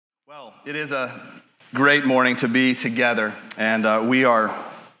Well, it is a great morning to be together, and we are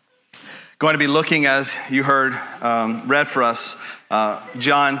going to be looking, as you heard read for us,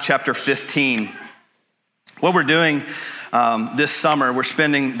 John chapter 15. What we're doing this summer, we're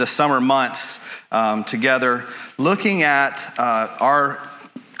spending the summer months together looking at our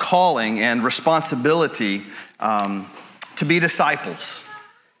calling and responsibility to be disciples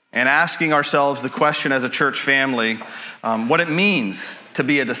and asking ourselves the question as a church family, what it means to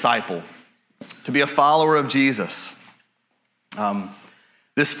be a disciple, to be a follower of Jesus.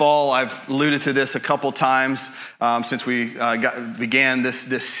 This fall, I've alluded to this a couple times since we began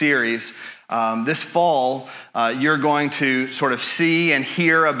this series. This fall, you're going to sort of see and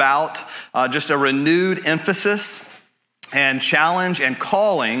hear about just a renewed emphasis and challenge and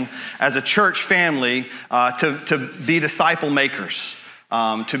calling as a church family to be disciple makers,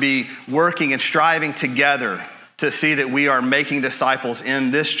 to be working and striving together to see that we are making disciples in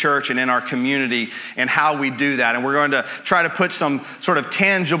this church and in our community and how we do that. And we're going to try to put some sort of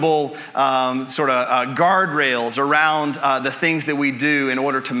tangible guardrails around the things that we do in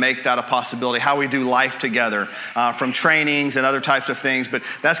order to make that a possibility, how we do life together, from trainings and other types of things. But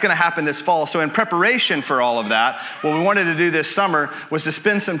that's going to happen this fall. So in preparation for all of that, what we wanted to do this summer was to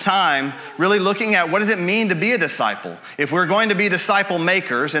spend some time really looking at what does it mean to be a disciple? If we're going to be disciple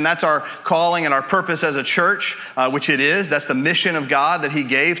makers, and that's our calling and our purpose as a church, which it is, that's the mission of God that He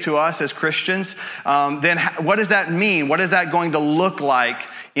gave to us as Christians, then what does that mean? What is that going to look like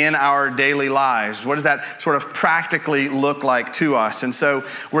in our daily lives? What does that sort of practically look like to us? And so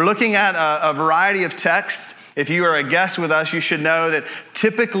we're looking at a variety of texts. If you are a guest with us, you should know that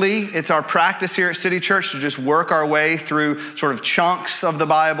typically it's our practice here at City Church to just work our way through sort of chunks of the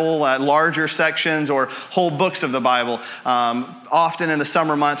Bible, larger sections or whole books of the Bible. Often in the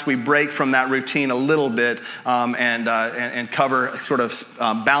summer months, we break from that routine a little bit and cover, sort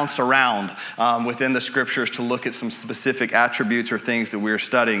of bounce around within the scriptures to look at some specific attributes or things that we're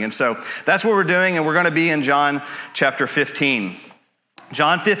studying. And so that's what we're doing, and we're going to be in John chapter 15.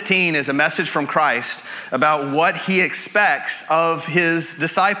 John 15 is a message from Christ about what He expects of His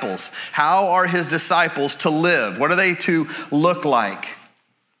disciples. How are His disciples to live? What are they to look like?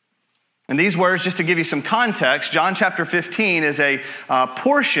 And these words, just to give you some context, John chapter 15 is a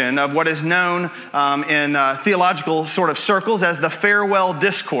portion of what is known in theological sort of circles as the farewell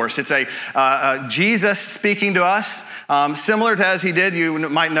discourse. It's a Jesus speaking to us, similar to as He did, you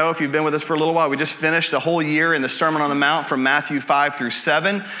might know if you've been with us for a little while, we just finished the whole year in the Sermon on the Mount from Matthew 5 through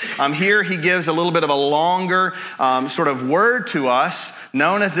 7. Here He gives a little bit of a longer sort of word to us,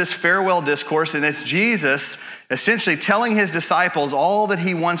 known as this farewell discourse, and it's Jesus essentially telling His disciples all that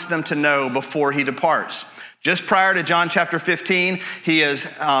He wants them to know before He departs. Just prior to John chapter 15, He has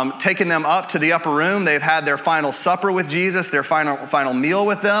taken them up to the upper room. They've had their final supper with Jesus, their final meal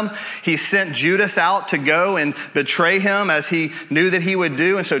with them. He sent Judas out to go and betray Him as He knew that he would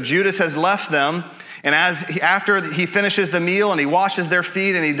do. And so Judas has left them. And after he finishes the meal and He washes their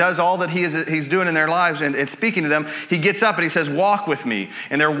feet and He does all that he's doing in their lives and speaking to them, He gets up and He says, "Walk with me."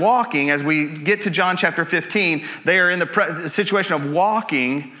 And they're walking. As we get to John chapter 15, they are in the situation of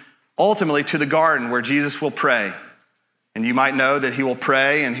walking ultimately to the garden where Jesus will pray. And you might know that He will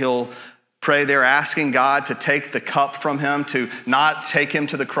pray, and He'll pray there asking God to take the cup from Him, to not take Him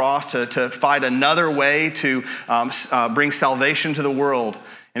to the cross, to find another way to bring salvation to the world.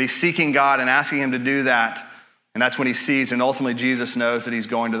 And He's seeking God and asking Him to do that. And that's when He sees, and ultimately Jesus knows that He's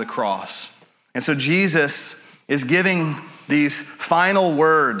going to the cross. And so Jesus is giving these final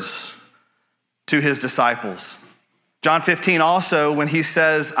words to His disciples. John 15 also, when He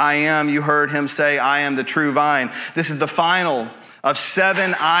says, "I am," you heard Him say, "I am the true vine." This is the final of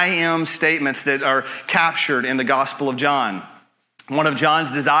 7 I am statements that are captured in the Gospel of John. One of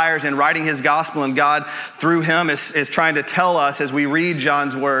John's desires in writing his gospel, and God through him is trying to tell us as we read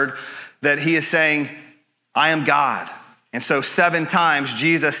John's word that he is saying, "I am God." And so 7 times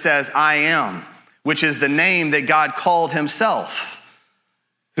Jesus says, "I am," which is the name that God called Himself.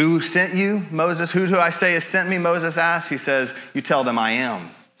 "Who sent you, Moses? Who do I say has sent me?" Moses asked. He says, "You tell them I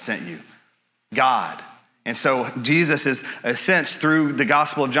am sent you." God. And so Jesus is, in a sense, through the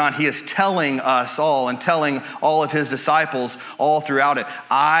Gospel of John, He is telling us all and telling all of His disciples all throughout it,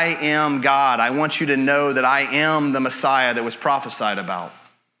 "I am God. I want you to know that I am the Messiah that was prophesied about."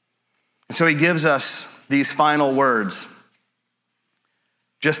 And so He gives us these final words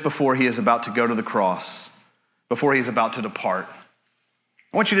just before He is about to go to the cross, before He's about to depart.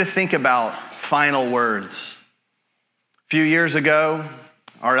 I want you to think about final words. A few years ago,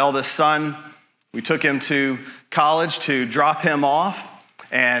 our eldest son, we took him to college to drop him off,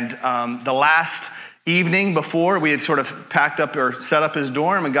 and the last evening before, we had sort of packed up or set up his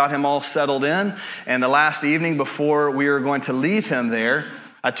dorm and got him all settled in. And the last evening before we were going to leave him there,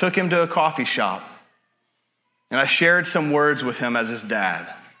 I took him to a coffee shop. And I shared some words with him as his dad,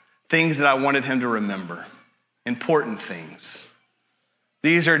 things that I wanted him to remember, important things.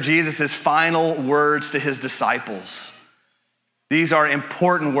 These are Jesus' final words to his disciples. These are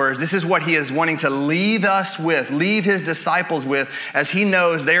important words. This is what he is wanting to leave us with, leave his disciples with, as he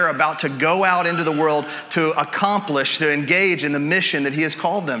knows they are about to go out into the world to accomplish, to engage in the mission that he has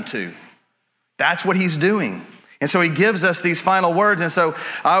called them to. That's what he's doing. And so he gives us these final words. And so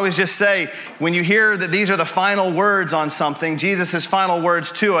I always just say, when you hear that these are the final words on something, Jesus' final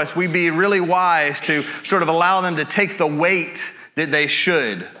words to us, we'd be really wise to sort of allow them to take the weight that they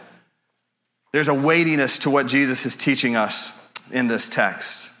should. There's a weightiness to what Jesus is teaching us in this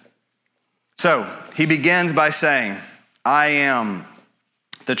text. So he begins by saying, I am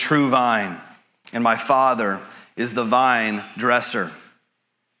the true vine, and my Father is the vine dresser.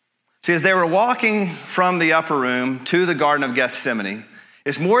 See, as they were walking from the upper room to the Garden of Gethsemane,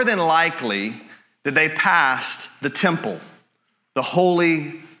 it's more than likely that they passed the temple, the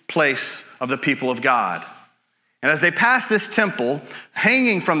holy place of the people of God. And as they passed this temple,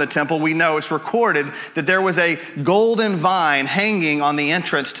 hanging from the temple, we know it's recorded that there was a golden vine hanging on the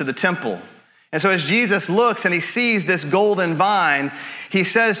entrance to the temple. And so as Jesus looks and he sees this golden vine, he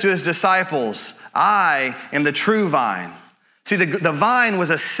says to his disciples, I am the true vine. See, the vine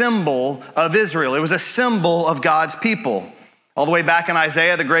was a symbol of Israel. It was a symbol of God's people. All the way back in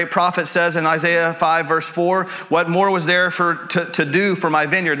Isaiah, the great prophet says in Isaiah 5, verse 4, what more was there to do for my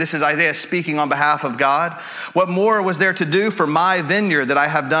vineyard? This is Isaiah speaking on behalf of God. What more was there to do for my vineyard that I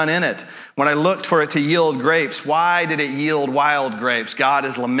have done in it when I looked for it to yield grapes? Why did it yield wild grapes? God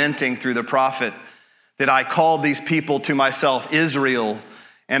is lamenting through the prophet that I called these people to myself, Israel,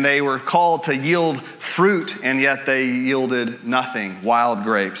 and they were called to yield fruit, and yet they yielded nothing, wild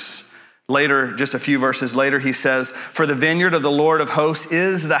grapes. Later, just a few verses later, he says, for the vineyard of the Lord of hosts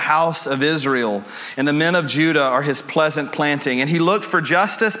is the house of Israel, and the men of Judah are his pleasant planting. And he looked for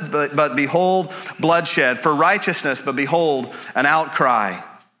justice, but behold, bloodshed, for righteousness, but behold, an outcry.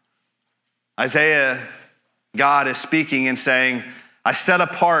 Isaiah, God is speaking and saying, I set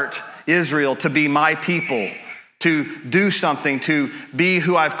apart Israel to be my people, to do something, to be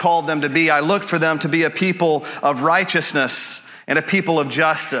who I've called them to be. I looked for them to be a people of righteousness and a people of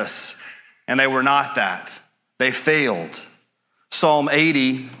justice. And they were not that. They failed. Psalm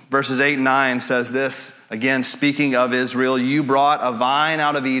 80, verses 8 and 9 says this, again, speaking of Israel, you brought a vine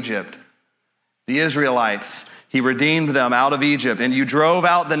out of Egypt. The Israelites, he redeemed them out of Egypt, and you drove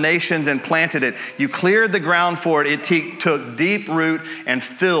out the nations and planted it. You cleared the ground for it. It took deep root and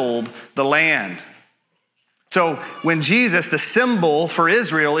filled the land. So when Jesus, the symbol for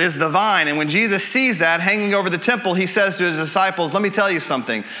Israel is the vine, and when Jesus sees that hanging over the temple, he says to his disciples, let me tell you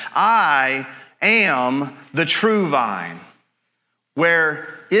something. I am the true vine.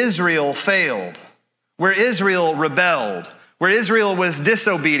 Where Israel failed, where Israel rebelled, where Israel was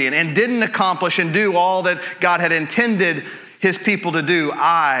disobedient and didn't accomplish and do all that God had intended his people to do,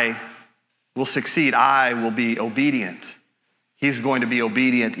 I will succeed. I will be obedient. He's going to be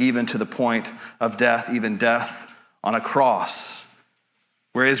obedient even to the point of death, even death on a cross.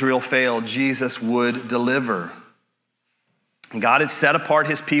 Where Israel failed, Jesus would deliver. And God had set apart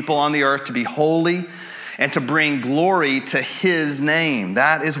his people on the earth to be holy and to bring glory to his name.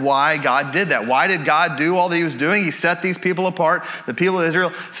 That is why God did that. Why did God do all that he was doing? He set these people apart, the people of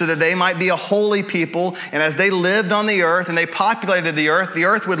Israel, so that they might be a holy people. And as they lived on the earth and they populated the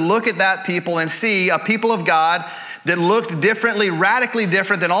earth would look at that people and see a people of God that looked differently, radically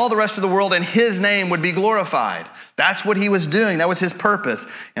different than all the rest of the world, and his name would be glorified. That's what he was doing. That was his purpose,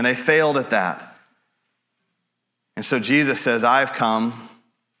 and they failed at that. And so Jesus says, I've come,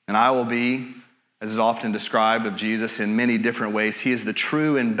 and I will be, as is often described of Jesus in many different ways. He is the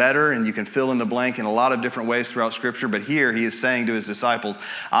true and better, and you can fill in the blank in a lot of different ways throughout Scripture, but here he is saying to his disciples,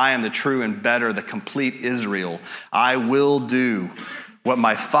 I am the true and better, the complete Israel. I will do what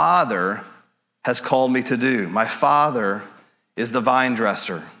my Father has called me to do. My Father is the vine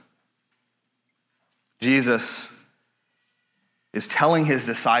dresser. Jesus is telling his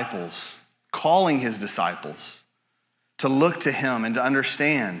disciples, calling his disciples to look to him and to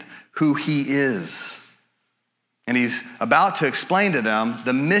understand who he is. And he's about to explain to them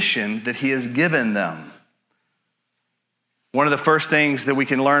the mission that he has given them. One of the first things that we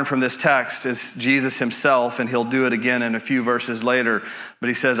can learn from this text is Jesus himself, and he'll do it again in a few verses later. But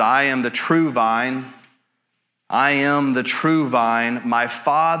he says, I am the true vine. I am the true vine. My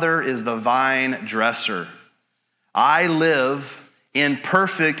Father is the vine dresser. I live in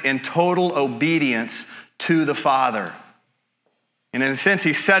perfect and total obedience to the Father. And in a sense,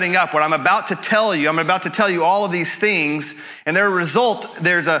 he's setting up what I'm about to tell you. I'm about to tell you all of these things, and they're a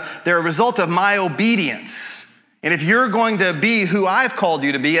result of my obedience. And if you're going to be who I've called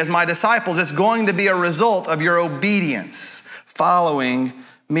you to be as my disciples, it's going to be a result of your obedience, following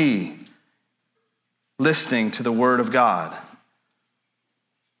me, listening to the word of God.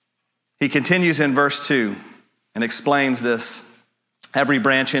 He continues in verse 2 and explains this. Every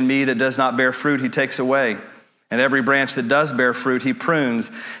branch in me that does not bear fruit, he takes away. And every branch that does bear fruit, he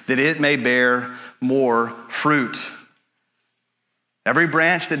prunes, that it may bear more fruit. Every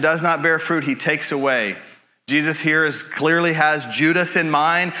branch that does not bear fruit, he takes away. Jesus here clearly has Judas in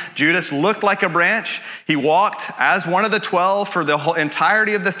mind. Judas looked like a branch. He walked as one of the 12 for the whole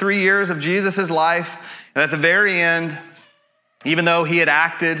entirety of the 3 years of Jesus' life. And at the very end, even though he had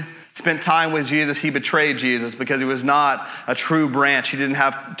spent time with Jesus, he betrayed Jesus because he was not a true branch. He didn't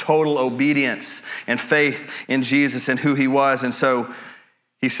have total obedience and faith in Jesus and who he was. And so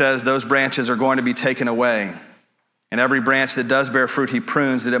he says those branches are going to be taken away. And every branch that does bear fruit, he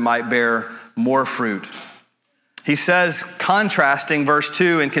prunes that it might bear more fruit. He says, contrasting verse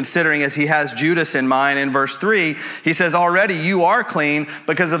 2 and considering as he has Judas in mind in verse 3, he says, already you are clean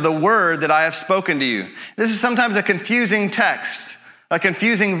because of the word that I have spoken to you. This is sometimes a confusing text. A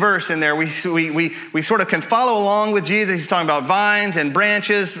confusing verse in there. We sort of can follow along with Jesus. He's talking about vines and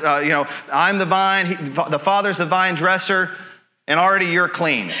branches. I'm the vine. The Father's the vine dresser. And already you're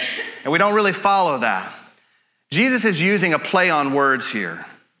clean. And we don't really follow that. Jesus is using a play on words here.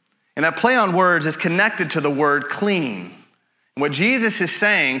 And that play on words is connected to the word clean. And what Jesus is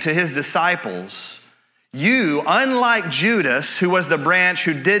saying to his disciples, you, unlike Judas, who was the branch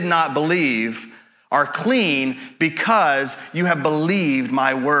who did not believe, are clean because you have believed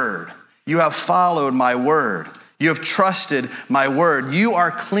my word. You have followed my word. You have trusted my word. You are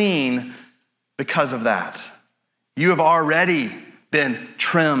clean because of that. You have already been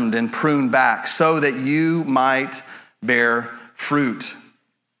trimmed and pruned back so that you might bear fruit.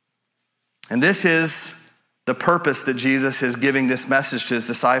 And this is the purpose that Jesus is giving this message to his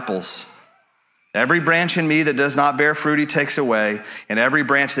disciples. Every branch in me that does not bear fruit, he takes away. And every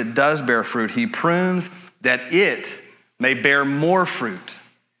branch that does bear fruit, he prunes that it may bear more fruit.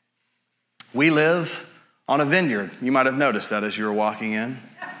 We live on a vineyard. You might have noticed that as you were walking in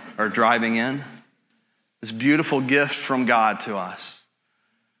or driving in. This beautiful gift from God to us.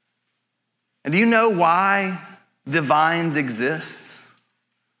 And do you know why the vines exist?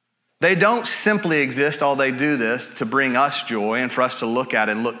 They don't simply exist, all they do this, to bring us joy and for us to look at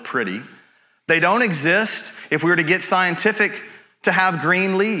and look pretty. They don't exist, if we were to get scientific, to have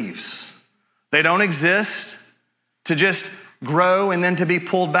green leaves. They don't exist to just grow and then to be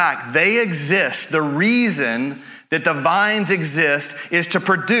pulled back. They exist. The reason that the vines exist is to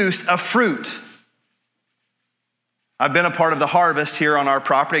produce a fruit. I've been a part of the harvest here on our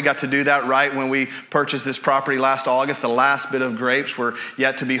property. Got to do that right when we purchased this property last August. The last bit of grapes were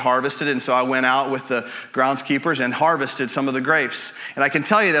yet to be harvested. And so I went out with the groundskeepers and harvested some of the grapes. And I can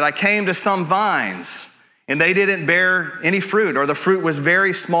tell you that I came to some vines and they didn't bear any fruit, or the fruit was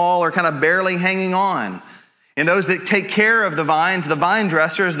very small or kind of barely hanging on. And those that take care of the vines, the vine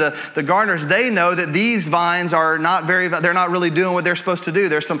dressers, the gardeners, they know that these vines are they're not really doing what they're supposed to do.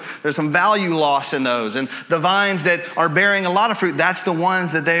 There's some value loss in those. And the vines that are bearing a lot of fruit, that's the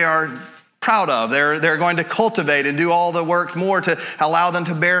ones that they are proud of. They're going to cultivate and do all the work more to allow them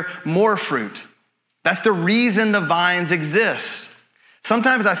to bear more fruit. That's the reason the vines exist.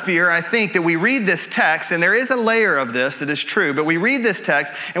 Sometimes I think that we read this text, and there is a layer of this that is true, but we read this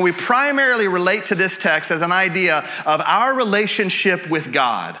text and we primarily relate to this text as an idea of our relationship with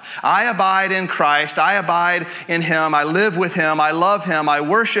God. I abide in Christ, I abide in him, I live with him, I love him, I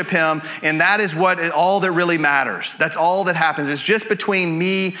worship him, and that is all that really matters. That's all that happens. It's just between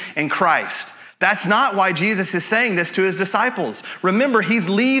me and Christ. That's not why Jesus is saying this to his disciples. Remember, he's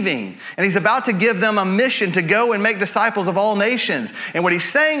leaving and he's about to give them a mission to go and make disciples of all nations. And what he's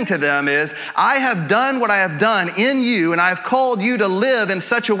saying to them is, I have done what I have done in you, and I have called you to live in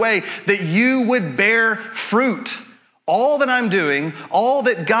such a way that you would bear fruit. All that I'm doing, all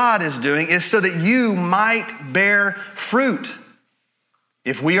that God is doing, is so that you might bear fruit.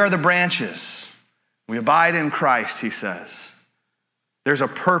 If we are the branches, we abide in Christ, he says. There's a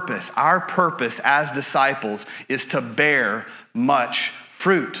purpose. Our purpose as disciples is to bear much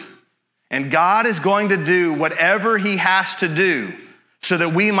fruit. And God is going to do whatever he has to do so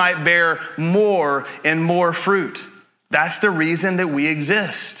that we might bear more and more fruit. That's the reason that we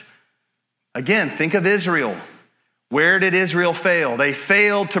exist. Again, think of Israel. Where did Israel fail? They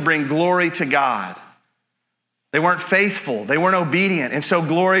failed to bring glory to God. They weren't faithful. They weren't obedient. And so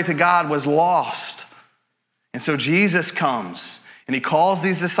glory to God was lost. And so Jesus comes and he calls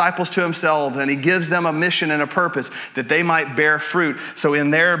these disciples to himself and he gives them a mission and a purpose that they might bear fruit. So in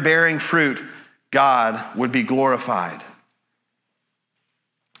their bearing fruit, God would be glorified.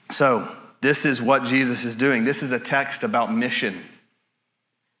 So this is what Jesus is doing. This is a text about mission.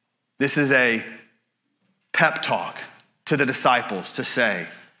 This is a pep talk to the disciples to say,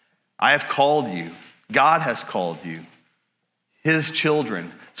 I have called you. God has called you, his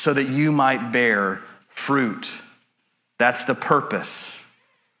children, so that you might bear fruit. That's the purpose.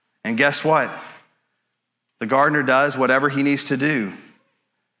 And guess what? The gardener does whatever he needs to do.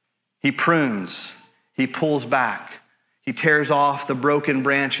 He prunes, he pulls back, he tears off the broken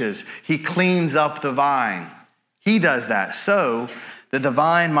branches, he cleans up the vine. He does that so that the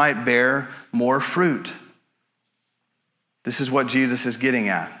vine might bear more fruit. This is what Jesus is getting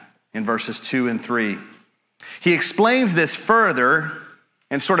at in verses 2 and 3. He explains this further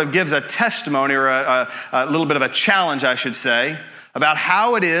and sort of gives a testimony or a little bit of a challenge, I should say, about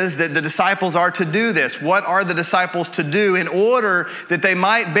how it is that the disciples are to do this. What are the disciples to do in order that they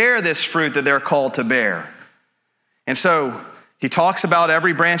might bear this fruit that they're called to bear? And so he talks about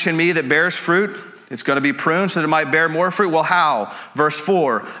every branch in me that bears fruit. It's going to be pruned so that it might bear more fruit. Well, how? Verse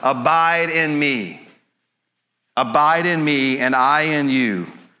 4, abide in me. Abide in me and I in you.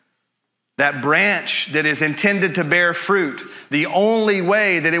 That branch that is intended to bear fruit, the only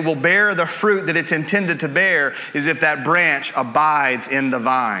way that it will bear the fruit that it's intended to bear is if that branch abides in the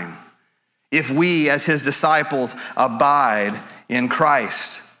vine. If we, as his disciples, abide in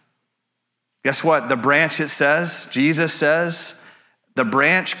Christ. Guess what? The branch, it says, Jesus says, the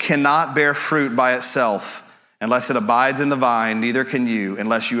branch cannot bear fruit by itself unless it abides in the vine, neither can you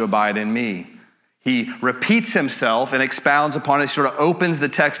unless you abide in me. He repeats himself and expounds upon it. He sort of opens the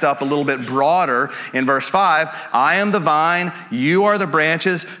text up a little bit broader in verse 5. I am the vine, you are the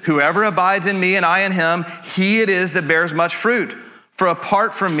branches. Whoever abides in me and I in him, he it is that bears much fruit. For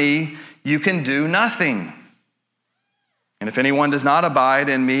apart from me, you can do nothing. And if anyone does not abide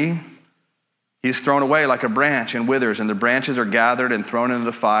in me, he is thrown away like a branch and withers, and the branches are gathered and thrown into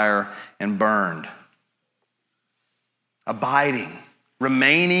the fire and burned. Abiding,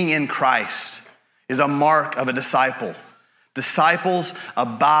 remaining in Christ, is a mark of a disciple. Disciples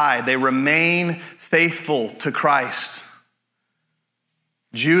abide. They remain faithful to Christ.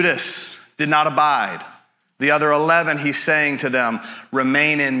 Judas did not abide. The other 11, he's saying to them,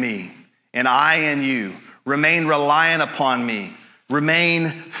 remain in me, and I in you. Remain reliant upon me. Remain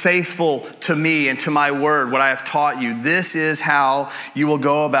faithful to me and to my word, what I have taught you. This is how you will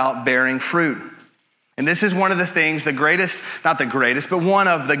go about bearing fruit. And this is one of the things, the greatest, not the greatest, but one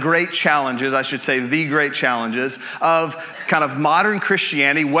of the great challenges, I should say the great challenges of kind of modern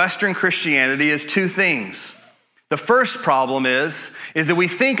Christianity, Western Christianity, is two things. The first problem is that we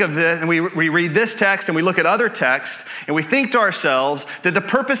think of this, and we read this text and we look at other texts, and we think to ourselves that the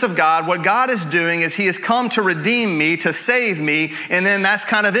purpose of God, what God is doing is he has come to redeem me, to save me, and then that's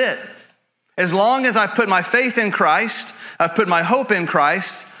kind of it. As long as I've put my faith in Christ, I've put my hope in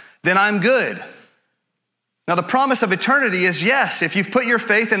Christ, then I'm good. Now, the promise of eternity is yes, if you've put your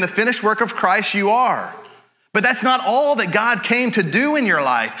faith in the finished work of Christ, you are. But that's not all that God came to do in your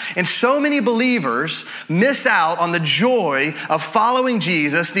life. And so many believers miss out on the joy of following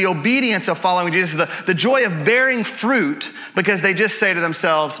Jesus, the obedience of following Jesus, the joy of bearing fruit, because they just say to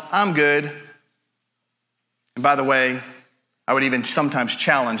themselves, I'm good. And by the way, I would even sometimes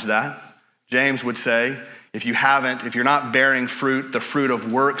challenge that. James would say, if you're not bearing fruit, the fruit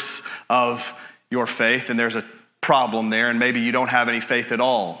of works of your faith, and there's a problem there, and maybe you don't have any faith at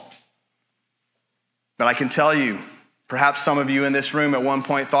all. But I can tell you, perhaps some of you in this room at one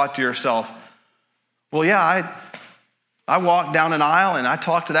point thought to yourself, well, yeah, I walked down an aisle and I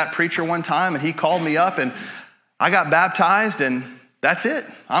talked to that preacher one time and he called me up and I got baptized and that's it.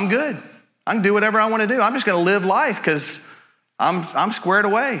 I'm good. I can do whatever I want to do. I'm just going to live life because I'm squared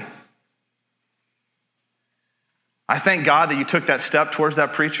away. I thank God that you took that step towards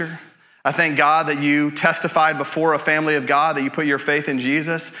that preacher. I thank God that you testified before a family of God, that you put your faith in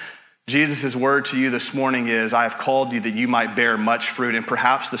Jesus. Jesus' word to you this morning is, I have called you that you might bear much fruit. And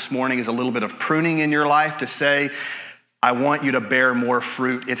perhaps this morning is a little bit of pruning in your life to say, I want you to bear more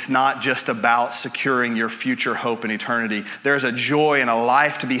fruit. It's not just about securing your future hope in eternity. There's a joy and a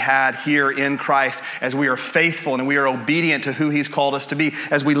life to be had here in Christ as we are faithful and we are obedient to who he's called us to be,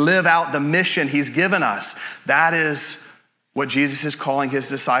 as we live out the mission he's given us. That is what Jesus is calling his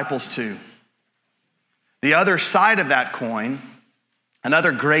disciples to. The other side of that coin,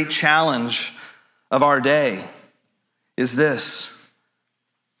 another great challenge of our day, is this: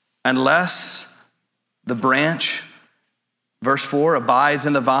 unless The branch, verse 4, abides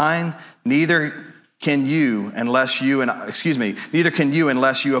in the vine, neither can you unless you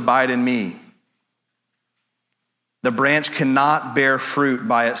abide in me. The branch cannot bear fruit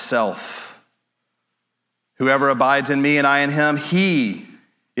by itself. Whoever abides in me and I in him, he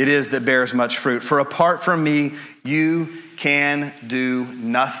it is that bears much fruit. For apart from me, you can do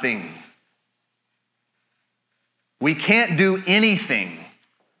nothing. We can't do anything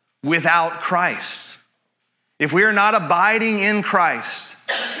without Christ. If we are not abiding in Christ,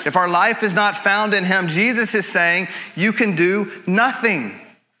 if our life is not found in him, Jesus is saying you can do nothing.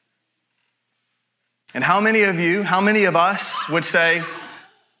 And how many of us would say,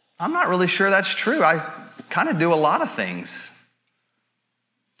 I'm not really sure that's true. I kind of do a lot of things.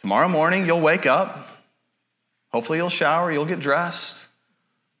 Tomorrow morning, you'll wake up. Hopefully you'll shower, you'll get dressed.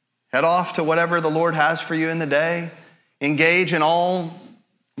 Head off to whatever the Lord has for you in the day. Engage in all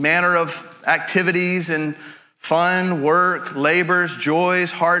manner of activities and fun, work, labors,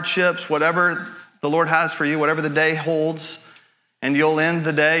 joys, hardships, whatever the Lord has for you, whatever the day holds. And you'll end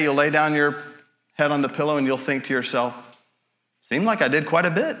the day, you'll lay down your head on the pillow and you'll think to yourself, seemed like I did quite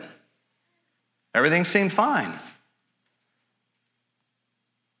a bit. Everything seemed fine.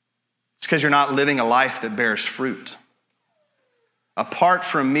 It's because you're not living a life that bears fruit. Apart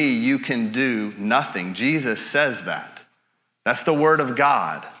from me, you can do nothing. Jesus says that. That's the word of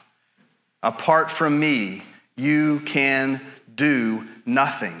God. Apart from me, you can do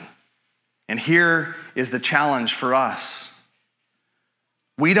nothing. And here is the challenge for us.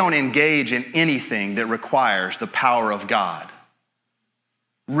 We don't engage in anything that requires the power of God.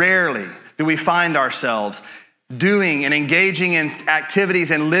 Rarely do we find ourselves doing and engaging in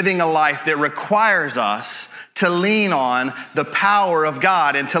activities and living a life that requires us to lean on the power of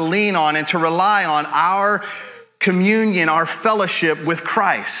God and to lean on and to rely on our communion, our fellowship with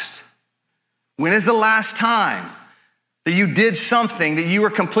Christ. When is the last time that you did something that you were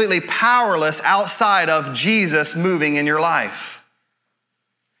completely powerless outside of Jesus moving in your life?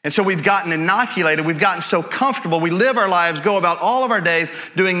 And so we've gotten inoculated, we've gotten so comfortable, we live our lives, go about all of our days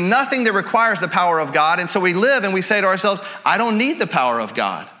doing nothing that requires the power of God. And so we live and we say to ourselves, I don't need the power of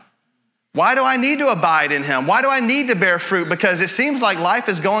God. Why do I need to abide in him? Why do I need to bear fruit? Because it seems like life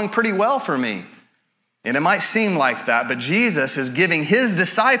is going pretty well for me. And it might seem like that, but Jesus is giving his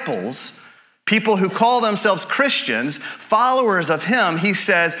disciples, people who call themselves Christians, followers of him, he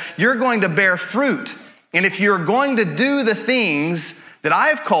says, you're going to bear fruit. And if you're going to do the things that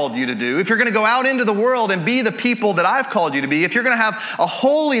I've called you to do, if you're going to go out into the world and be the people that I've called you to be, if you're going to have a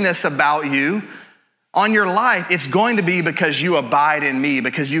holiness about you on your life, it's going to be because you abide in me,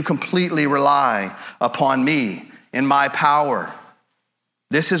 because you completely rely upon me and my power.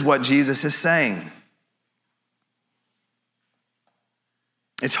 This is what Jesus is saying.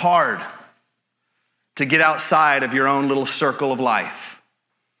 It's hard to get outside of your own little circle of life,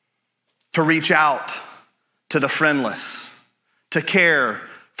 to reach out to the friendless, to care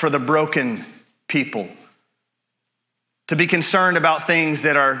for the broken people, to be concerned about things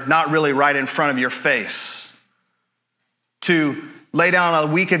that are not really right in front of your face, to lay down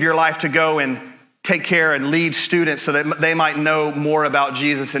a week of your life to go and take care and lead students so that they might know more about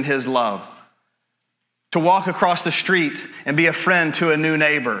Jesus and his love, to walk across the street and be a friend to a new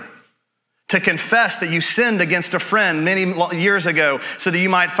neighbor, to confess that you sinned against a friend many years ago so that you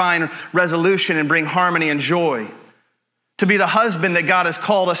might find resolution and bring harmony and joy, to be the husband that God has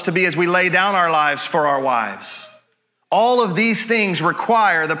called us to be as we lay down our lives for our wives. All of these things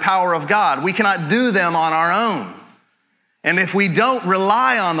require the power of God. We cannot do them on our own. And if we don't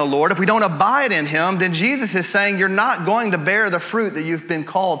rely on the Lord, if we don't abide in him, then Jesus is saying you're not going to bear the fruit that you've been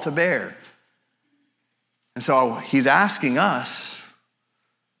called to bear. And so he's asking us,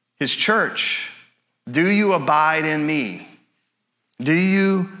 his church, do you abide in me? Do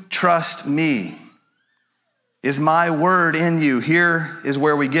you trust me? Is my word in you? Here is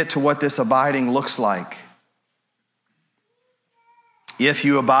where we get to what this abiding looks like. If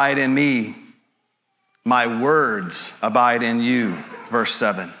you abide in me, my words abide in you. Verse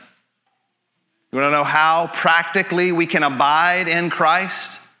 7. You want to know how practically we can abide in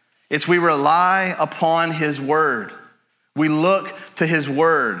Christ? It's we rely upon his word. We look to his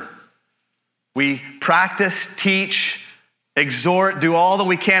word. We practice, teach, exhort, do all that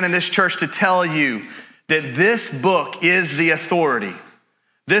we can in this church to tell you that this book is the authority.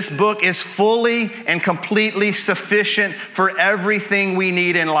 This book is fully and completely sufficient for everything we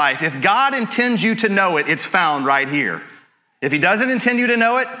need in life. If God intends you to know it, it's found right here. If he doesn't intend you to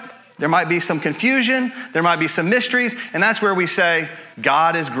know it, there might be some confusion, there might be some mysteries, and that's where we say,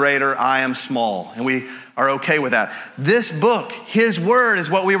 God is greater, I am small. And we are okay with that. This book, his word, is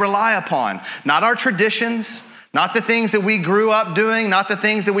what we rely upon. Not our traditions, not the things that we grew up doing, not the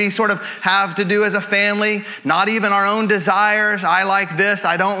things that we sort of have to do as a family, not even our own desires. I like this,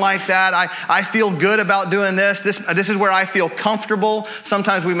 I don't like that. I feel good about doing this. This is where I feel comfortable.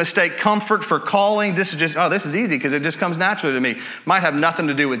 Sometimes we mistake comfort for calling. This is easy because it just comes naturally to me. Might have nothing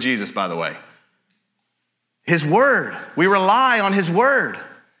to do with Jesus, by the way. His word, we rely on his word.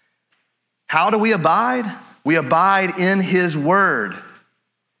 How do we abide? We abide in his word.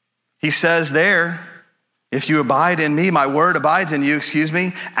 He says there, if you abide in me, my word abides in you,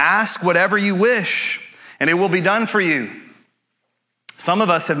 ask whatever you wish, and it will be done for you. Some of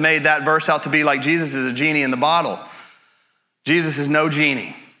us have made that verse out to be like Jesus is a genie in the bottle. Jesus is no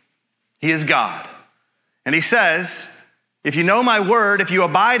genie. He is God. And he says, if you know my word, if you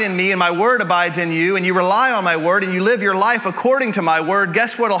abide in me and my word abides in you, and you rely on my word and you live your life according to my word,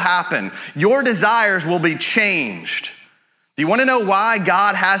 guess what will happen? Your desires will be changed. Do you want to know why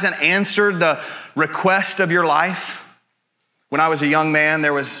God hasn't answered the request of your life? When I was a young man,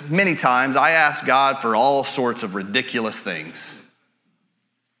 there was many times I asked God for all sorts of ridiculous things.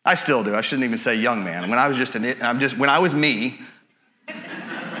 I still do. I shouldn't even say young man. When I was me,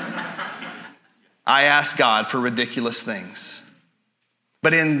 I asked God for ridiculous things.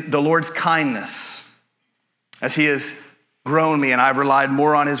 But in the Lord's kindness, as he has grown me and I've relied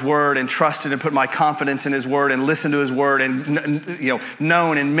more on his word and trusted and put my confidence in his word and listened to his word and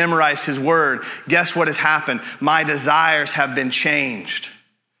known and memorized his word, guess what has happened? My desires have been changed.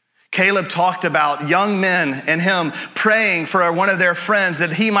 Caleb talked about young men and him praying for one of their friends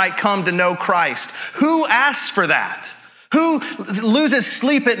that he might come to know Christ. Who asks for that? Who loses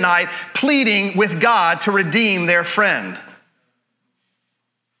sleep at night pleading with God to redeem their friend?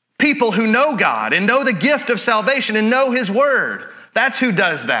 People who know God and know the gift of salvation and know his word. That's who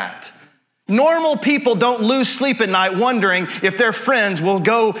does that. Normal people don't lose sleep at night wondering if their friends will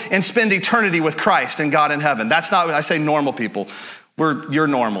go and spend eternity with Christ and God in heaven. That's not what I say normal people. You're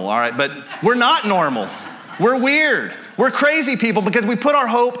normal, all right? But we're not normal. We're weird. We're crazy people because we put our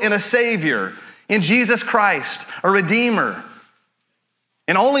hope in a Savior, in Jesus Christ, a Redeemer.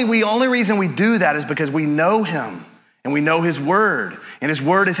 And only reason we do that is because we know him. And we know his word, and his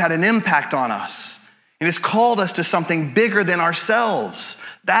word has had an impact on us. And it's called us to something bigger than ourselves.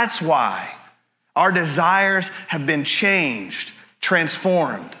 That's why our desires have been changed,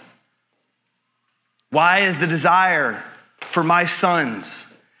 transformed. Why is the desire for my sons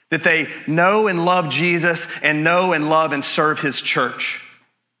that they know and love Jesus and know and love and serve his church?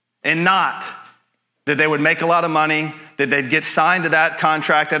 And not that they would make a lot of money, that they'd get signed to that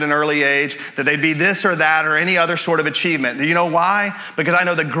contract at an early age, that they'd be this or that or any other sort of achievement. Do you know why? Because I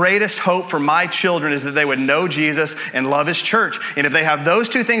know the greatest hope for my children is that they would know Jesus and love his church. And if they have those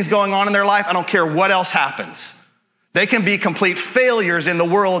two things going on in their life, I don't care what else happens. They can be complete failures in the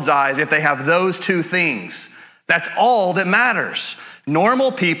world's eyes if they have those two things. That's all that matters.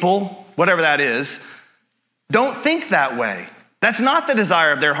 Normal people, whatever that is, don't think that way. That's not the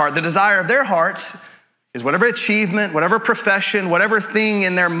desire of their heart. The desire of their hearts is whatever achievement, whatever profession, whatever thing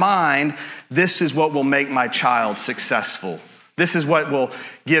in their mind, this is what will make my child successful. This is what will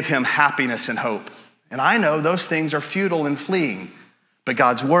give him happiness and hope. And I know those things are futile and fleeting, but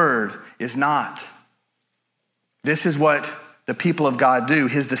God's word is not. This is what the people of God do.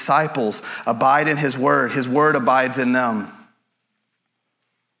 His disciples abide in his word abides in them.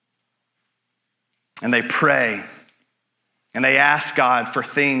 And they pray, and they ask God for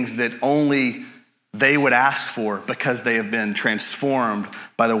things that only they would ask for because they have been transformed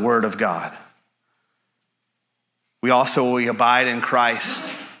by the word of God. We abide in Christ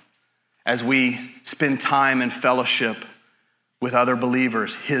as we spend time in fellowship with other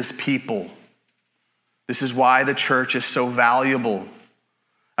believers, his people. This is why the church is so valuable.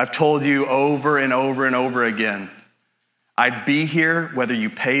 I've told you over and over and over again, I'd be here whether you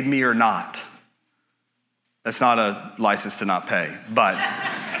paid me or not. That's not a license to not pay, but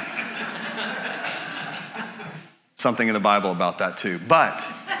something in the Bible about that too. But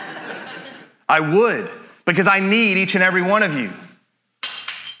I would, because I need each and every one of you.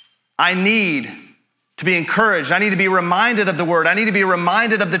 I need to be encouraged. I need to be reminded of the word. I need to be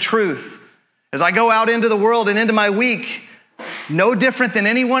reminded of the truth. As I go out into the world and into my week, no different than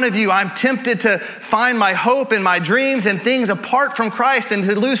any one of you, I'm tempted to find my hope and my dreams and things apart from Christ and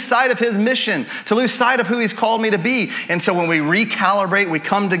to lose sight of his mission, to lose sight of who he's called me to be. And so when we recalibrate, we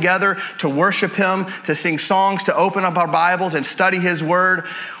come together to worship him, to sing songs, to open up our Bibles and study his word,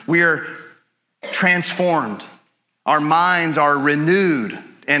 we're transformed. Our minds are renewed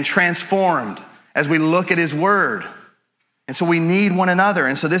and transformed as we look at his word. And so we need one another.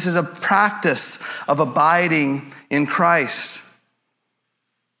 And so this is a practice of abiding in Christ.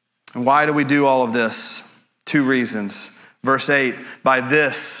 And why do we do all of this? 2 reasons. Verse 8, by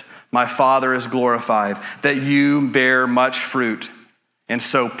this my Father is glorified, that you bear much fruit, and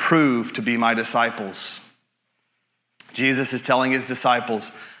so prove to be my disciples. Jesus is telling his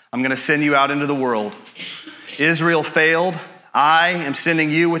disciples, I'm going to send you out into the world. Israel failed. I am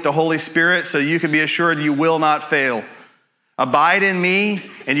sending you with the Holy Spirit so you can be assured you will not fail. Abide in me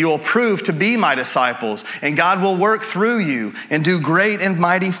and you will prove to be my disciples. And God will work through you and do great and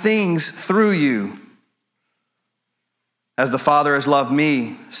mighty things through you. As the Father has loved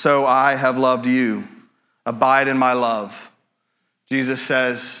me, so I have loved you. Abide in my love. Jesus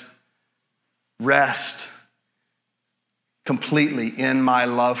says, rest completely in my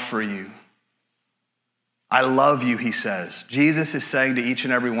love for you. I love you, he says. Jesus is saying to each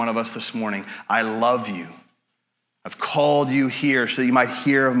and every one of us this morning, I love you. I've called you here so that you might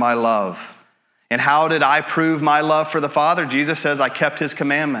hear of my love. And how did I prove my love for the Father? Jesus says, I kept his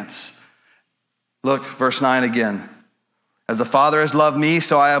commandments. Look, verse 9 again. As the Father has loved me,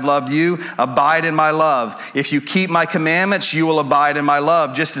 so I have loved you. Abide in my love. If you keep my commandments, you will abide in my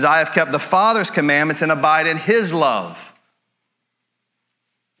love, just as I have kept the Father's commandments and abide in his love.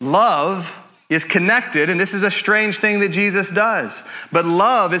 Love is connected, and this is a strange thing that Jesus does, but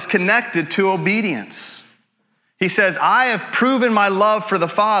love is connected to obedience. He says, I have proven my love for the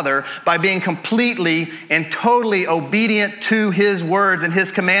Father by being completely and totally obedient to his words and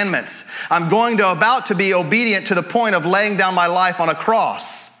his commandments. I'm about to be obedient to the point of laying down my life on a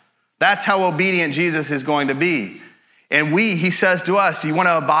cross. That's how obedient Jesus is going to be. And he says to us, do you want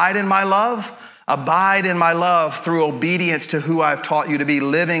to abide in my love? Abide in my love through obedience to who I've taught you to be,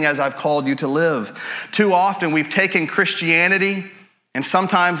 living as I've called you to live. Too often we've taken Christianity, and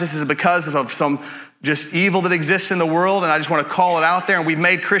sometimes this is because of some just evil that exists in the world, and I just want to call it out there, and we've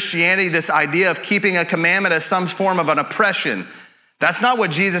made Christianity this idea of keeping a commandment as some form of an oppression. That's not what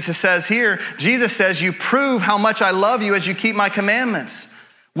Jesus says here. Jesus says, you prove how much I love you as you keep my commandments.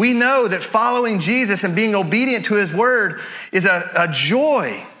 We know that following Jesus and being obedient to his word is a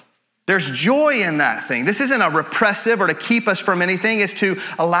joy. There's joy in that thing. This isn't a repressive or to keep us from anything. It's to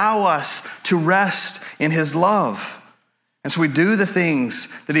allow us to rest in his love. And so we do the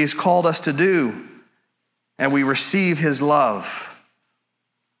things that he's called us to do, and we receive his love.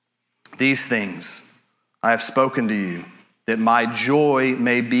 These things I have spoken to you, that my joy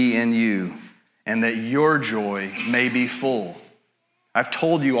may be in you, and that your joy may be full. I've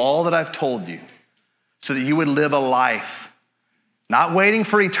told you all that I've told you, so that you would live a life, not waiting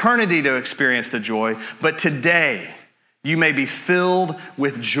for eternity to experience the joy, but today you may be filled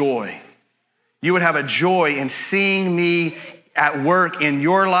with joy. You would have a joy in seeing me at work in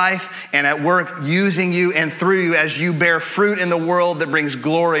your life and at work using you and through you as you bear fruit in the world that brings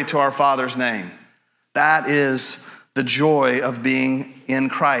glory to our Father's name. That is the joy of being in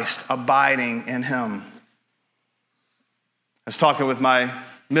Christ, abiding in him. I was talking with my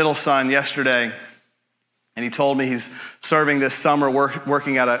middle son yesterday, and he told me he's serving this summer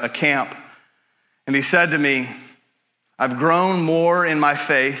working at a camp. And he said to me, I've grown more in my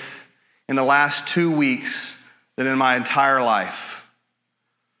faith in the last 2 weeks than in my entire life.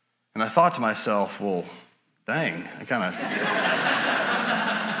 And I thought to myself, well, dang,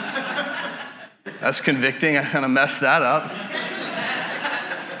 that's convicting. I kind of messed that up.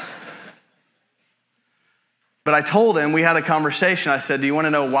 But I told him, we had a conversation. I said, do you want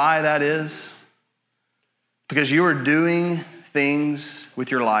to know why that is? Because you are doing things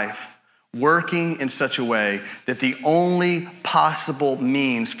with your life, working in such a way that the only possible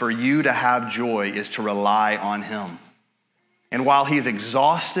means for you to have joy is to rely on him. And while he's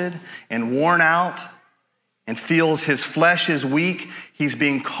exhausted and worn out and feels his flesh is weak, he's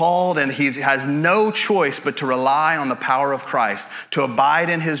being called and he has no choice but to rely on the power of Christ, to abide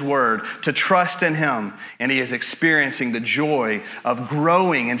in his word, to trust in him. And he is experiencing the joy of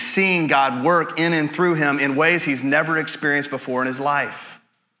growing and seeing God work in and through him in ways he's never experienced before in his life.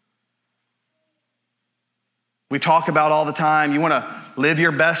 We talk about all the time, you want to live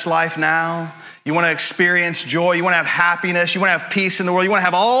your best life now. You want to experience joy. You want to have happiness. You want to have peace in the world. You want to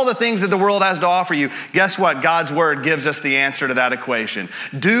have all the things that the world has to offer you. Guess what? God's word gives us the answer to that equation.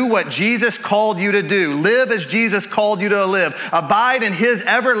 Do what Jesus called you to do. Live as Jesus called you to live. Abide in his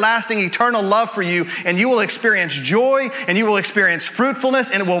everlasting, eternal love for you, and you will experience joy, and you will experience fruitfulness,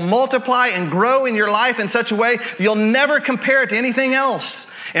 and it will multiply and grow in your life in such a way that you'll never compare it to anything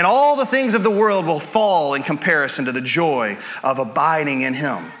else. And all the things of the world will fall in comparison to the joy of abiding in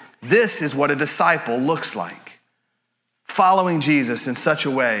him. This is what a disciple looks like. Following Jesus in such a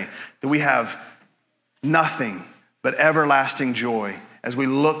way that we have nothing but everlasting joy as we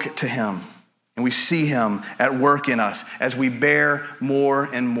look to him and we see him at work in us as we bear more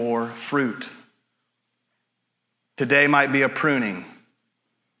and more fruit. Today might be a pruning.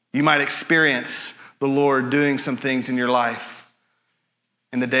 You might experience the Lord doing some things in your life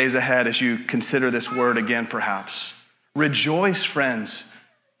in the days ahead as you consider this word again, perhaps. Rejoice, friends.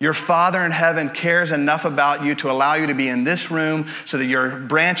 Your Father in heaven cares enough about you to allow you to be in this room so that your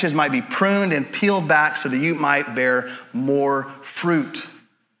branches might be pruned and peeled back so that you might bear more fruit.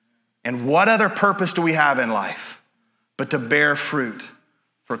 And what other purpose do we have in life but to bear fruit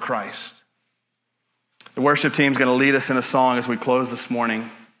for Christ? The worship team is going to lead us in a song as we close this morning.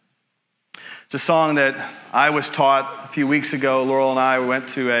 It's a song that I was taught a few weeks ago. Laurel and I went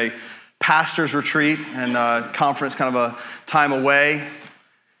to a pastor's retreat and a conference, kind of a time away.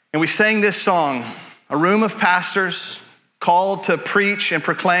 And we sang this song, a room of pastors called to preach and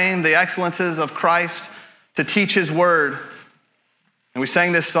proclaim the excellences of Christ, to teach his word. And we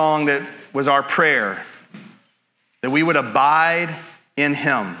sang this song that was our prayer, that we would abide in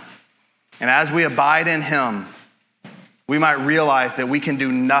him. And as we abide in him, we might realize that we can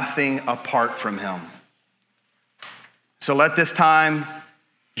do nothing apart from him. So let this time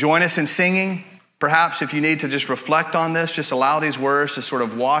join us in singing. Perhaps if you need to just reflect on this, just allow these words to sort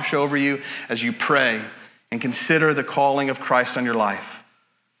of wash over you as you pray and consider the calling of Christ on your life,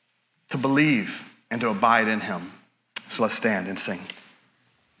 to believe and to abide in him. So let's stand and sing.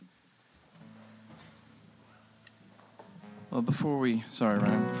 Well, before we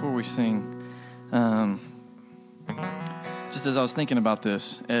sing, just as I was thinking about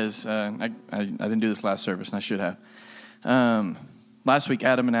this, as I didn't do this last service, and I should have. Last week,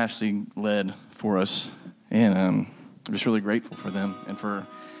 Adam and Ashley led for us, and I'm just really grateful for them and for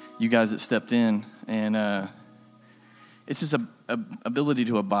you guys that stepped in. And it's just a ability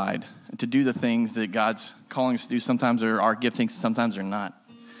to abide and to do the things that God's calling us to do. Sometimes they're our giftings, sometimes they're not.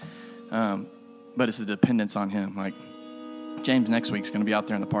 But it's a dependence on him. Like James next week's going to be out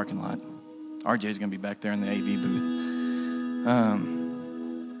there in the parking lot. RJ's going to be back there in the AV booth.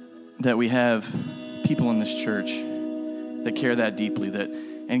 That we have people in this church that care that deeply,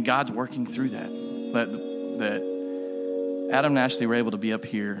 and God's working through that. That Adam and Ashley were able to be up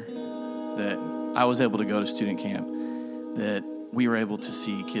here, that I was able to go to student camp, that we were able to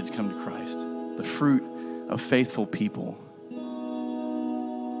see kids come to Christ. The fruit of faithful people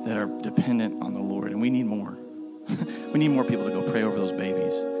that are dependent on the Lord, and we need more. We need more people to go pray over those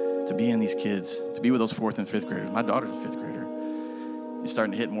babies, to be in these kids, to be with those 4th and 5th graders. My daughter's a 5th grader. It's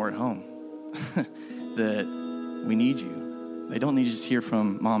starting to hit more at home. That we need you. They don't need to just hear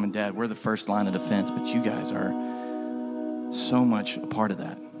from mom and dad. We're the first line of defense, but you guys are so much a part of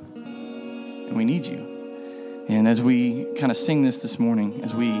that. And we need you. And as we kind of sing this morning,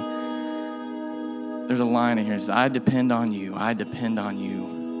 there's a line in here. It says, I depend on you. I depend on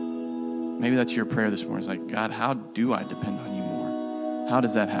you. Maybe that's your prayer this morning. It's like, God, how do I depend on you more? How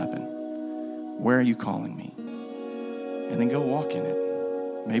does that happen? Where are you calling me? And then go walk in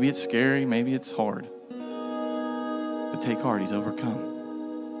it. Maybe it's scary. Maybe it's hard. But take heart, he's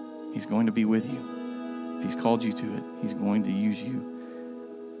overcome. He's going to be with you. If he's called you to it, he's going to use you.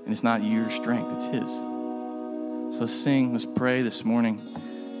 And it's not your strength, it's his. So let's sing, let's pray this morning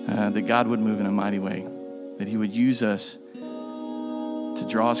that God would move in a mighty way, that he would use us to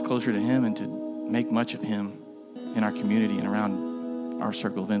draw us closer to him and to make much of him in our community and around our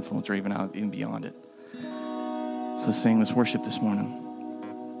circle of influence, or even beyond it. So let's sing, let's worship this morning.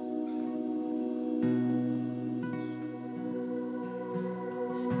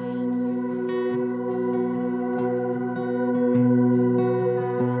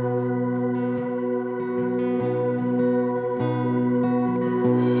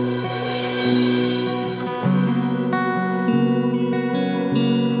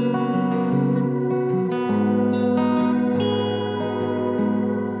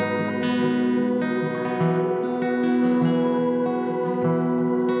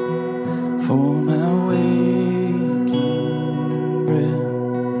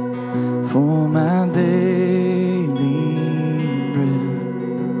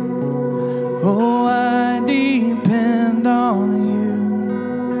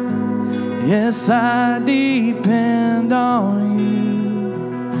 Yes, I depend on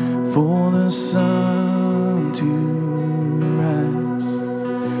you for the sun to rise,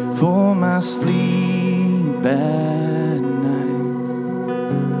 for my sleep at night.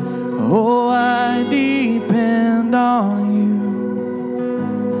 Oh, I depend on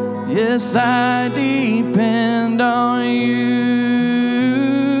you. Yes, I depend on you.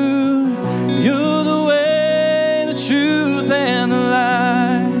 You're the way, the truth, and the life.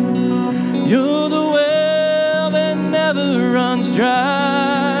 You're the well that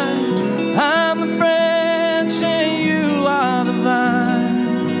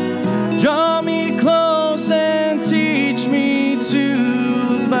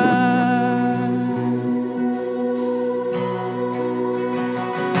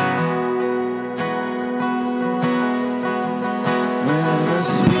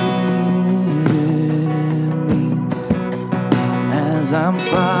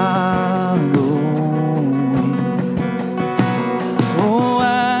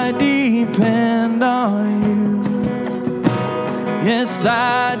on you. Yes,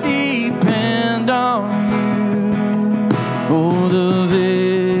 I depend on you for the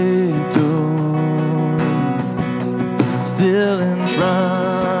victory still in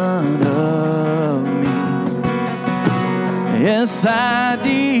front of me. Yes, I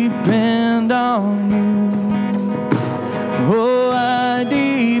depend on you. Oh, I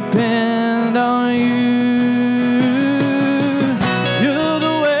depend on you. You're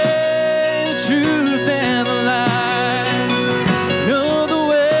the way, the truth, and the light. You're the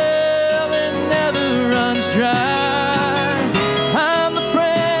well that never runs dry. I'm the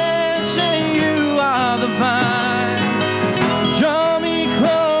branch and you are the vine. Draw me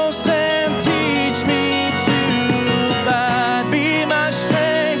close and teach me to abide. Be my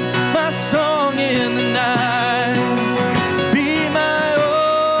strength, my song in the night.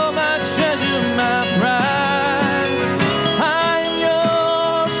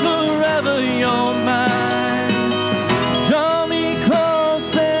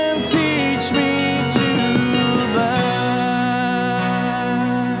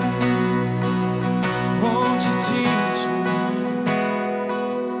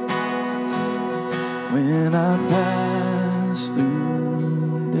 When I pass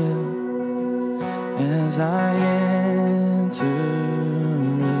through death, as I enter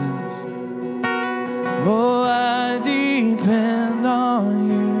rest, oh, I depend on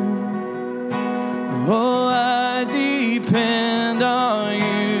you. Oh, I depend on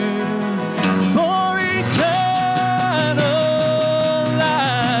you for eternal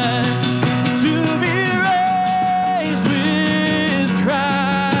life, to be raised with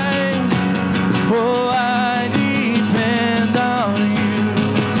Christ. Oh, I depend on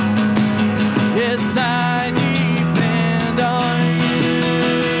you. Yes, I depend on you.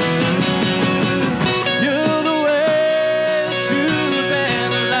 You're the way, the truth,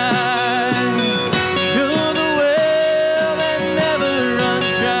 and the light. You're the well that never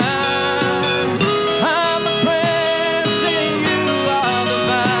runs dry. I'm the branch and you are the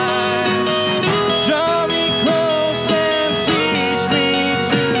vine. Draw me close and teach me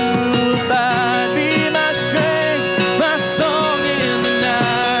to abide. Be my strength, my song in the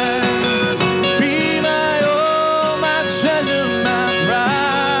night. Be my all, my treasure, my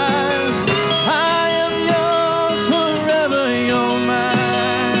prize. I am yours forever, you're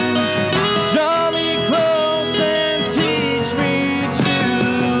mine. Draw me close and teach me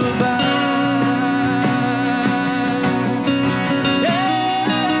to abide.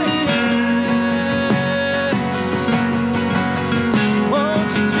 Yeah.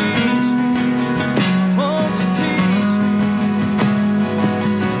 Won't you teach me? Won't you teach me?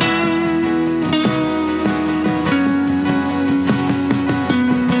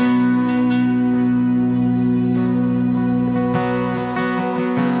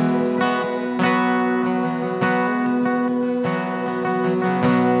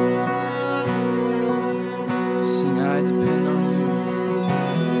 Sing, I depend on you.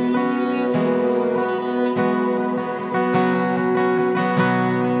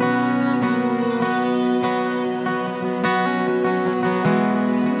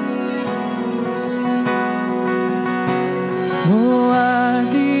 Oh, I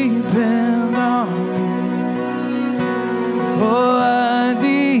depend on you. Oh, I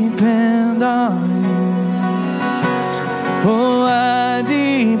depend on you. Oh, I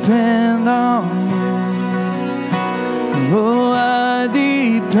depend on you. Oh, I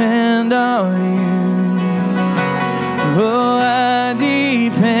depend on you. Oh, I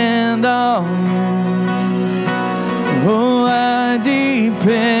depend on you. Oh, I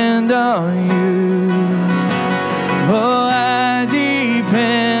depend on you. Oh, I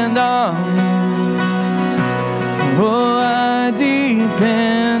depend on you. Oh, I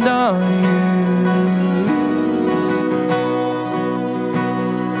depend on you.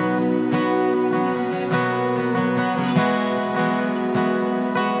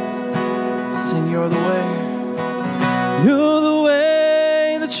 Sing, you're the way. You're the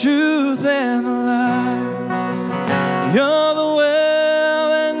way, the truth, and the light. You're the well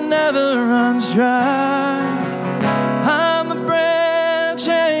that never runs dry. I'm the branch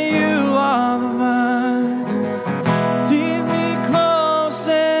and you are the vine. Keep me close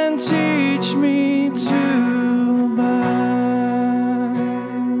and teach me to abide.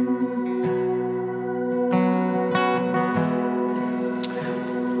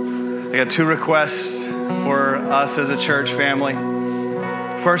 I got two requests for us as a church family.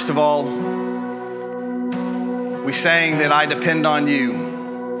 First of all, we sang that I depend on you.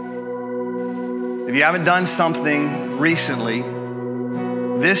 If you haven't done something recently,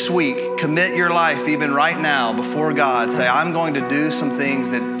 this week, commit your life even right now before God. Say, I'm going to do some things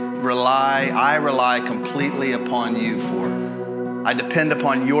that I rely completely upon you for. I depend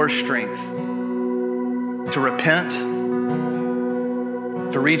upon your strength to repent,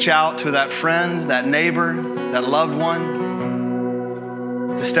 to reach out to that friend, that neighbor, that loved one,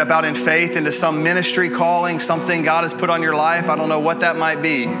 to step out in faith into some ministry calling, something God has put on your life. I don't know what that might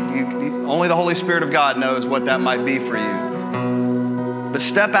be. Only the Holy Spirit of God knows what that might be for you. But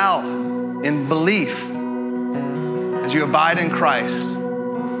step out in belief as you abide in Christ.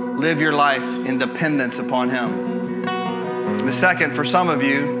 Live your life in dependence upon Him. And the second, for some of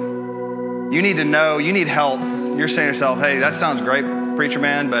you, you need to know, you need help. You're saying to yourself, hey, that sounds great, preacher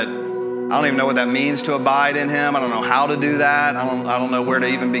man, but I don't even know what that means to abide in Him. I don't know how to do that. I don't know where to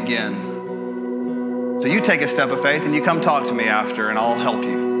even begin. So you take a step of faith and you come talk to me after and I'll help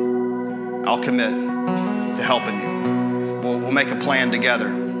you. I'll commit to helping you. We'll make a plan together.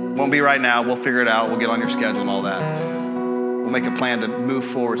 Won't be right now. We'll figure it out. We'll get on your schedule and all that. We'll make a plan to move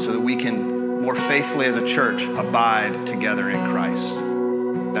forward so that we can more faithfully as a church abide together in Christ.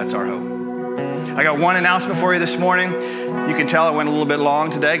 That's our hope. I got one announcement for you this morning. You can tell it went a little bit long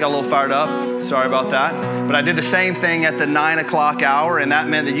today. Got a little fired up. Sorry about that. But I did the same thing at the 9 o'clock hour, and that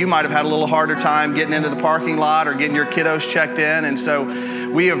meant that you might have had a little harder time getting into the parking lot or getting your kiddos checked in. And so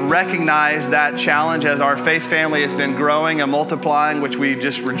we have recognized that challenge as our faith family has been growing and multiplying, which we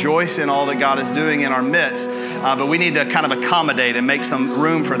just rejoice in all that God is doing in our midst. But we need to kind of accommodate and make some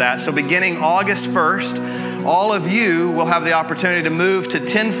room for that. So beginning August 1st, all of you will have the opportunity to move to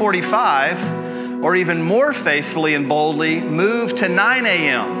 10:45, or even more faithfully and boldly, move to 9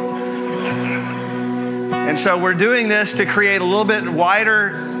 a.m. And so we're doing this to create a little bit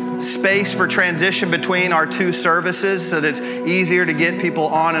wider space for transition between our two services so that it's easier to get people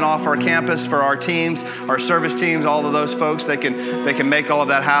on and off our campus for our teams, our service teams, all of those folks. They can make all of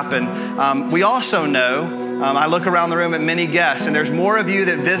that happen. We also know, I look around the room at many guests, and there's more of you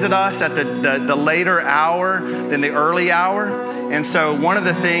that visit us at the later hour than the early hour. And so one of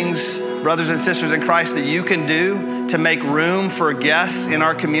the things, brothers and sisters in Christ, that you can do to make room for guests in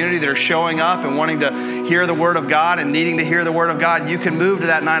our community that are showing up and wanting to hear the Word of God and needing to hear the Word of God, you can move to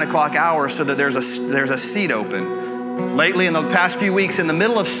that 9 o'clock hour so that there's a seat open. Lately, in the past few weeks, in the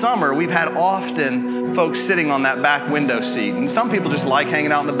middle of summer, we've had often folks sitting on that back window seat. And some people just like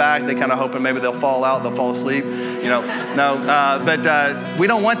hanging out in the back. They kind of hoping maybe they'll fall out, they'll fall asleep. But we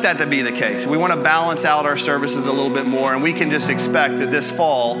don't want that to be the case. We want to balance out our services a little bit more. And we can just expect that this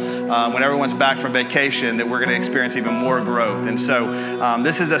fall, when everyone's back from vacation, that we're going to experience even more growth. And so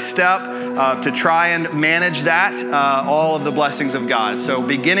this is a step to try and manage that, all of the blessings of God. So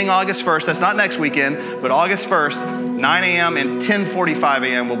beginning August 1st, that's not next weekend, but August 1st, 9 a.m. and 10:45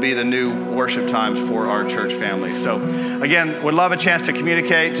 a.m. will be the new worship times for our church family. So again, would love a chance to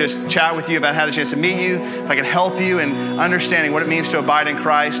communicate, just chat with you if I had a chance to meet you, if I can help you in understanding what it means to abide in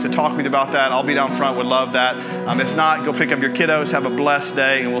Christ, to talk with you about that. I'll be down front, would love that. If not, go pick up your kiddos, have a blessed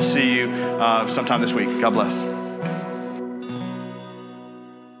day, and we'll see you sometime this week. God bless.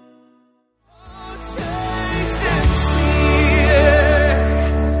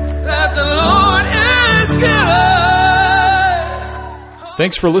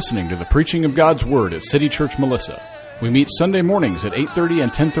 Thanks for listening to the preaching of God's Word at City Church Melissa. We meet Sunday mornings at 8:30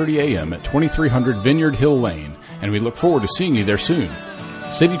 and 10:30 a.m. at 2300 Vineyard Hill Lane, and we look forward to seeing you there soon.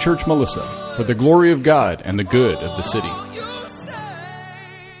 City Church Melissa, for the glory of God and the good of the city.